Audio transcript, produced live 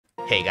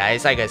Hey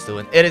guys, how you guys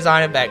doing? It is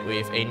Arne back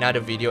with another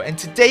video, and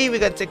today we're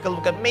gonna take a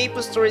look at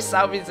MapleStory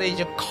Southeast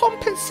Asia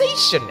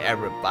compensation,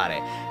 everybody.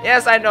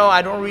 Yes, I know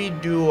I don't really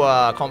do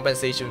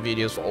compensation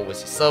videos for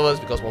overseas servers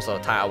because most of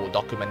the time I will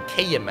document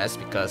KMS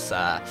because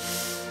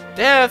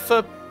they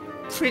have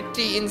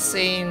pretty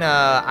insane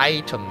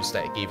items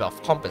that give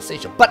off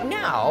compensation. But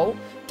now,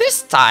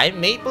 this time,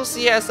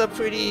 MapleSEA has a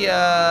pretty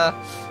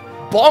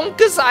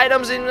bonkers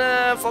items in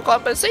for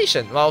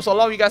compensation. Well, so a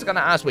lot of you guys are gonna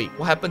ask, wait,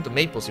 what happened to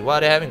MapleStory? Why are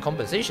they having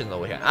compensation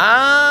over here?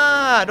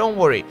 Don't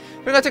worry.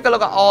 We're gonna take a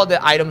look at all the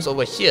items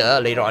over here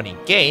later on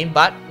in game.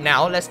 But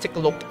now let's take a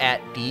look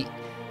at the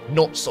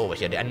notes over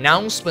here, the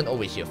announcement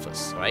over here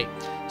first, right?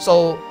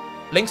 So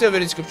links in the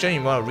description.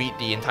 You want to read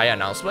the entire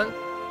announcement.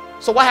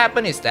 So what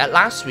happened is that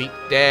last week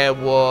there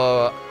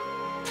were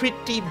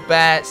pretty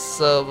bad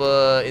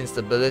server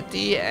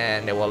instability,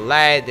 and there were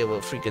lag, there were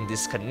freaking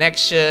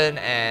disconnection,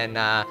 and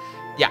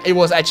yeah, it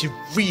was actually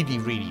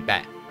really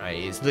bad, right?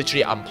 It's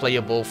literally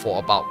unplayable for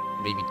about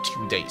maybe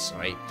 2 days,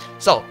 right?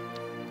 So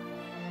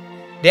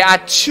there are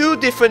 2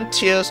 different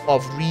tiers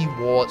of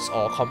rewards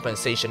or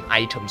compensation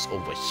items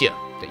over here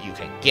that you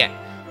can get,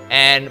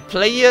 and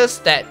players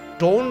that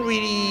don't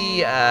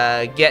really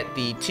get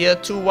the tier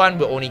 2 one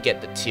will only get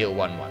the tier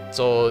 1 one.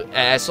 So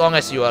as long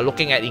as you are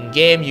looking at in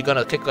game, you're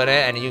gonna click on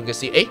it and you can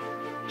see, hey,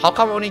 how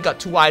come I only got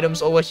 2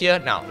 items over here?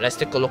 Now let's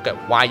take a look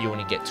at why you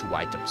only get 2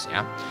 items.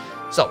 Yeah,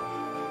 so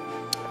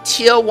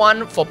tier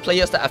 1 for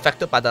players that are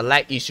affected by the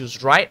lag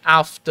issues right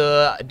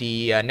after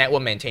the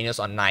network maintenance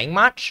on 9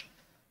 March,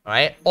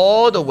 right?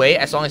 All the way,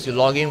 as long as you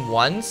log in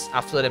once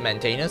after the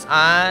maintenance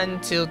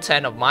until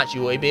 10 of March,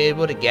 you will be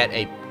able to get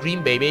a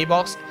green baby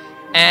box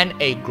and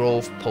a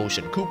growth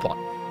potion coupon,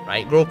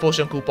 right? Growth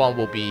potion coupon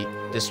will be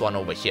this one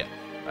over here,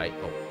 right?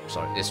 Oh,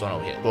 sorry, this one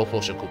over here, growth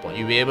potion coupon.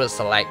 You'll be able to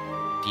select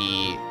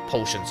the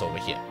potions over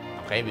here.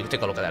 Okay, we can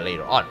take a look at that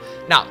later on.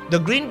 Now, the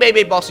green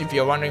baby box, if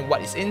you're wondering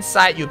what is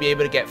inside, you'll be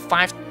able to get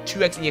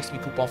 2x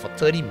EXP coupon for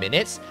 30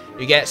 minutes.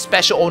 You get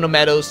special owner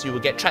medals, you will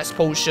get trash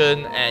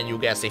potion, and you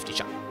get a safety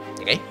shot.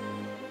 Okay,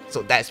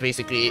 so that's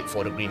basically it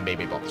for the green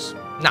baby box.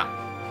 Now,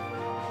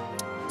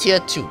 tier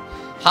 2.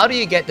 How do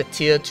you get the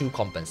tier 2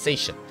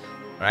 compensation?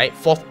 Right,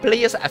 for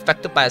players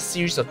affected by a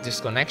series of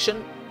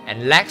disconnection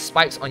and lag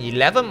spikes on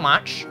 11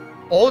 March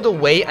all the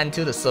way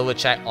until the server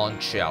check on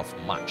 12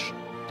 March.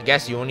 I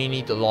guess you only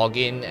need to log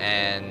in,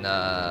 and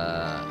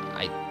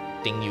I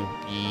think you'll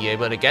be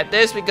able to get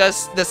this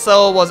because the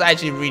server was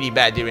actually really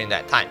bad during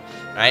that time,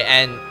 right?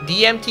 And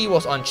DMT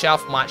was on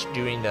 12 March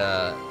during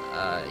the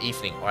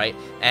evening, right?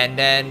 And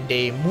then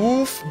they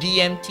moved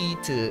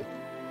DMT to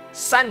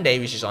Sunday,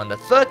 which is on the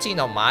 13th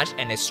of March,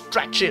 and they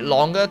stretched it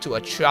longer to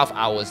a 12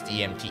 hours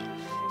DMT.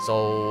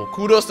 So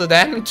kudos to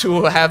them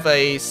to have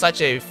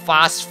such a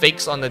fast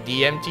fix on the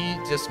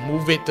DMT, just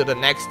move it to the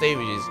next day,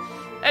 which is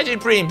actually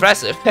pretty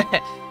impressive.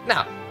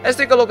 Now, let's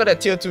take a look at the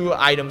tier 2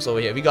 items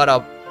over here. We got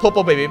a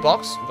purple baby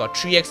box, we got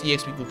 3x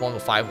EXP coupon for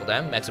 5 of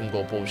them, maximum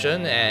gold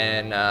potion,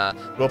 and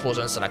gold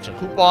potion selection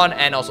coupon,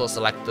 and also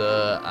select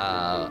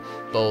the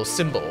little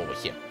symbol over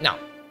here. Now,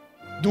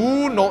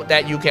 do note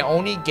that you can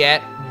only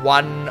get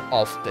one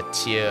of the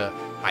tier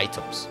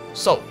items.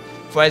 So,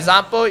 for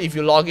example, if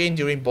you log in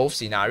during both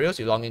scenarios,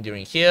 you log in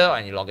during here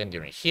and you log in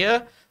during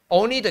here,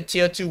 only the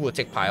tier 2 will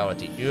take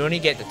priority. You only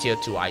get the tier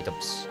 2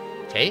 items.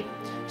 Okay?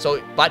 So,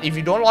 but if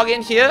you don't log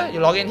in here, you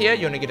log in here,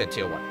 you only get the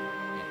tier 1.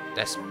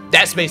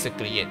 That's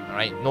basically it,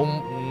 alright?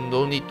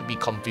 No need to be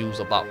confused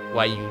about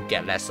why you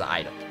get lesser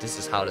items. This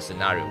is how the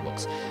scenario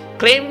works.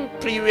 Claim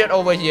period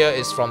over here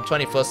is from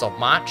 21st of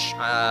March.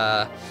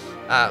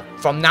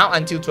 From now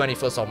until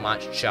 21st of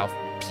March, 12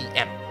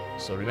 PM.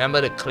 So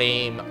remember to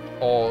claim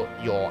all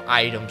your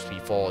items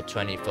before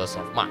 21st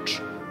of March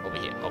over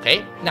here,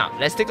 okay? Now,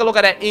 let's take a look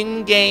at that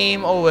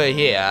in-game over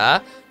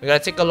here. We're gonna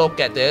take a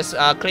look at this.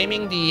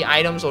 Claiming the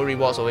items or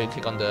rewards over here,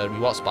 click on the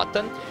rewards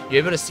button. You're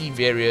able to see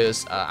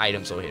various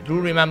items over here.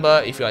 Do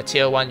remember, if you are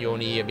tier 1, you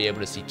only be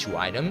able to see 2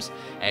 items.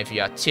 And if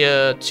you are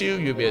tier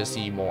 2, you'll be able to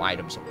see more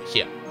items over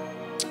here.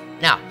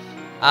 Now,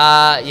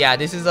 yeah,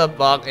 this is a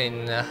bug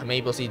in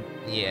MapleSEA.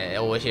 Yeah,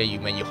 over here,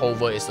 when you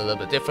hover, it's a little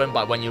bit different.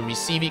 But when you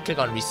receive it, click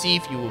on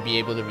receive, you will be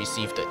able to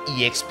receive the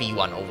EXP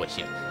one over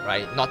here,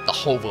 right? Not the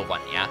hover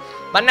one, yeah?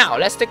 But now,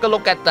 let's take a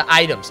look at the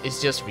items.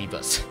 It's just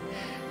reverse.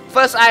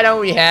 First item,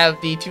 we have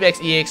the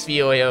 2x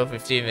EXP over here,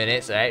 15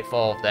 minutes, right?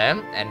 4 of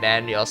them. And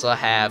then we also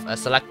have a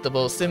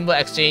selectable symbol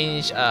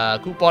exchange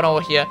coupon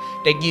over here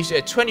that gives you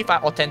a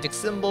 25 authentic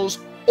symbols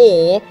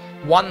or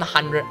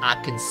 100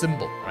 arcane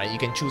symbol, right? You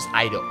can choose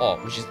either or,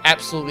 which is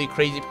absolutely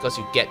crazy because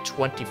you get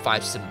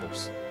 25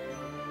 symbols.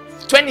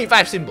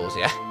 25 symbols,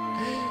 yeah.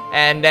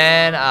 And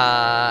then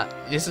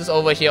this is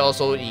over here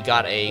also, you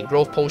got a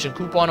growth potion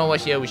coupon over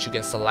here, which you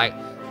can select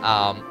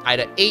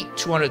either 8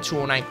 200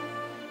 209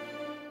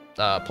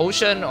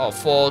 potion, or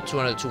 4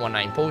 200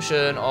 219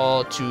 potion,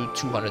 or 2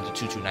 200 to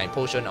 229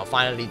 potion, or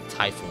finally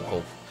Typhoon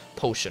Growth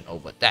potion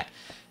over that.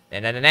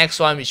 And then the next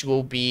one, which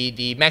will be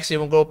the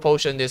maximum growth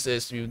potion, this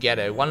is you get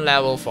a 1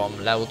 level from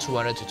level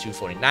 200 to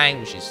 249,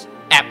 which is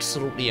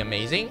absolutely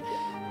amazing.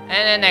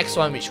 And then next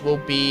one, which will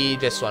be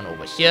this one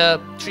over here,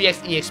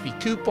 3x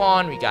EXP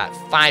coupon. We got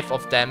 5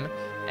 of them.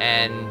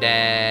 And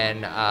then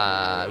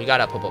we got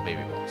our purple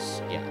baby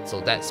balls. Yeah, so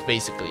that's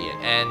basically it.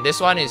 And this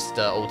one is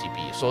the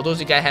OTP. So those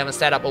of you guys haven't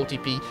set up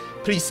OTP,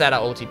 please set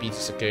up OTP to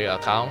secure your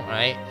account,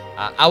 right?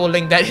 I will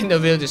link that in the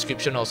video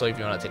description also if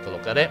you want to take a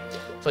look at it.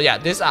 So yeah,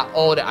 these are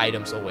all the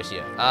items over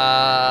here.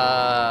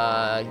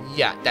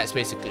 Yeah, that's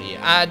basically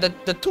it.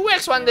 The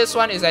 2x one, this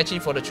one is actually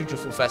for the Choo Choo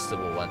Food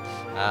Festival one.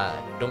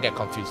 Don't get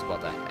confused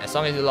about that. As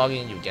long as you log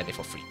in, you get it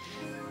for free.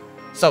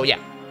 So yeah,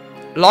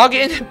 log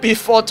in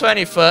before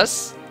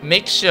 21st.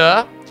 Make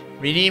sure,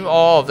 redeem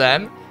all of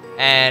them,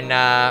 and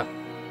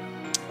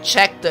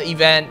check the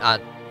event,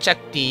 check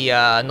the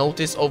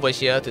notice over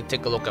here to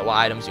take a look at what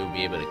items you'll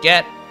be able to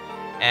get,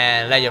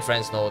 and let your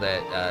friends know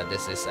that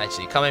this is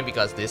actually coming,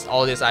 because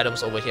all these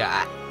items over here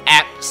are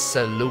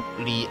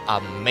absolutely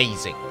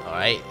amazing. All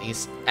right,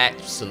 it's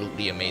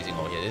absolutely amazing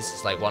over here. This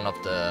is like one of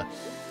the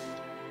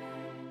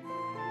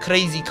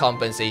crazy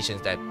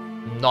compensations that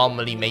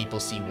normally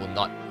MapleStory will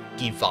not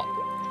give up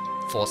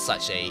for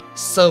such a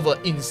server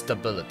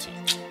instability.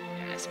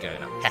 Yeah, it's going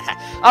on.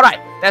 Alright,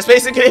 that's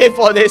basically it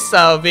for this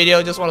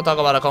video. Just want to talk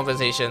about the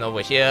compensation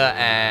over here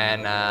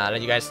and let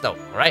you guys know,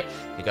 alright?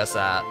 Because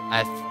I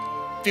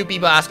have few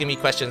people asking me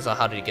questions on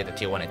how did you get the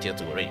tier 1 and tier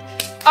 2 already.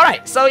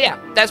 Alright, so yeah,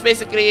 that's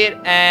basically it,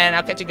 and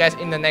I'll catch you guys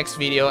in the next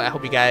video. I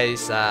hope you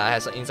guys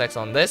have some insights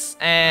on this,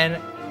 and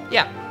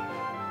yeah,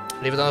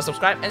 leave it on,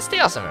 subscribe, and stay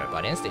awesome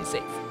everybody, and stay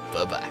safe.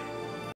 Bye bye.